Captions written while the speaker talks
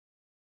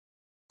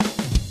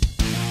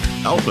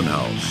Alpin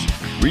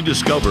Haus.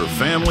 Rediscover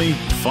family,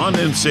 fun,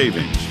 and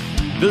savings.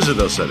 Visit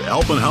us at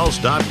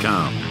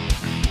alpinhaus.com.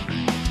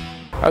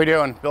 How are you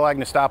doing? Bill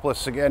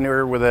Agnostopoulos again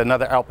here with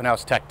another Alpin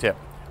Haus tech tip.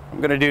 What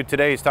I'm going to do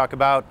today is talk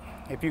about,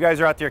 if you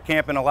guys are out there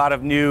camping, a lot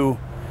of new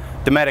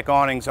Dometic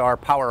awnings are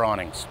power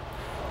awnings.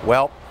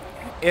 Well,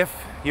 if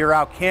you're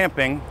out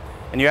camping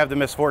and you have the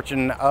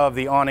misfortune of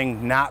the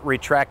awning not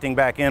retracting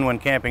back in when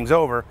camping's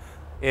over,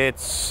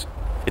 it's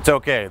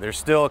okay. There's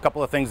still a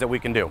couple of things that we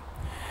can do.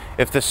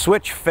 If the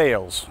switch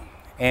fails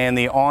and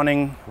the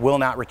awning will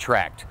not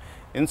retract,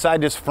 inside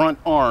this front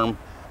arm,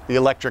 the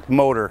electric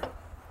motor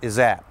is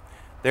at.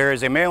 There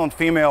is a male and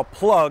female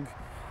plug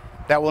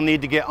that will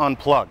need to get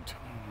unplugged.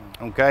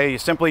 Okay, you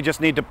simply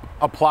just need to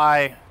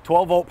apply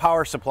 12-volt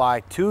power supply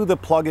to the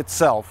plug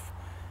itself,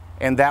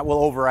 and that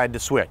will override the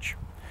switch.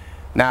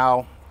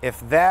 Now, if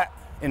that,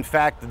 in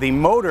fact, the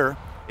motor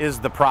is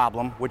the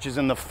problem, which is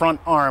in the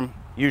front arm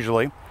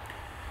usually,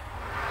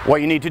 what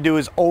you need to do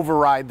is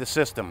override the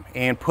system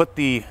and put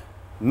the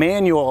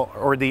manual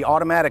or the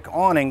automatic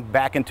awning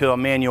back into a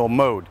manual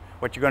mode.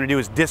 What you're going to do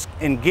is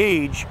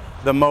disengage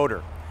the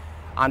motor.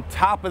 On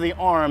top of the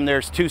arm,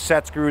 there's 2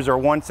 set screws or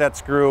 1 set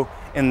screw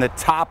in the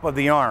top of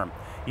the arm.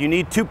 You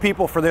need 2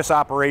 people for this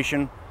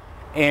operation,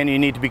 and you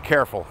need to be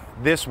careful.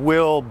 This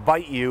will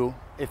bite you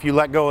if you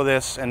let go of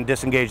this and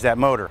disengage that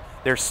motor.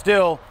 There's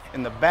still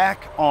in the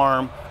back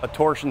arm a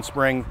torsion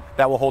spring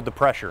that will hold the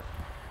pressure.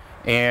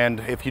 And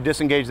if you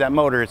disengage that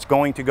motor, it's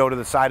going to go to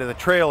the side of the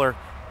trailer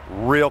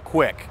real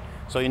quick.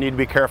 So you need to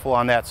be careful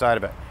on that side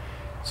of it.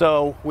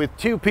 So with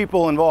 2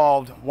 people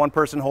involved, 1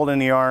 person holding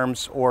the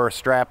arms or a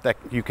strap that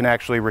you can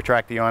actually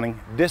retract the awning,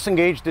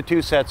 disengage the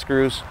 2 set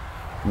screws,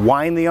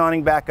 wind the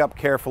awning back up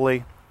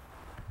carefully,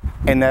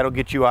 and that'll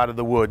get you out of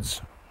the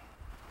woods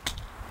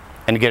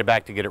and get it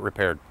back to get it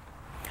repaired.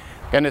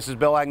 Again, this is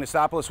Bill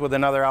Agnostopoulos with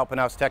another Alpin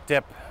Haus tech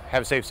tip.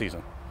 Have a safe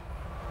season.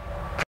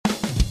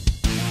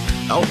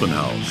 Alpin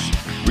Haus.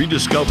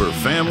 Rediscover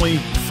family,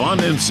 fun,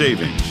 and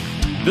savings.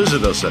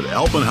 Visit us at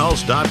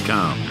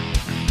alpinhaus.com.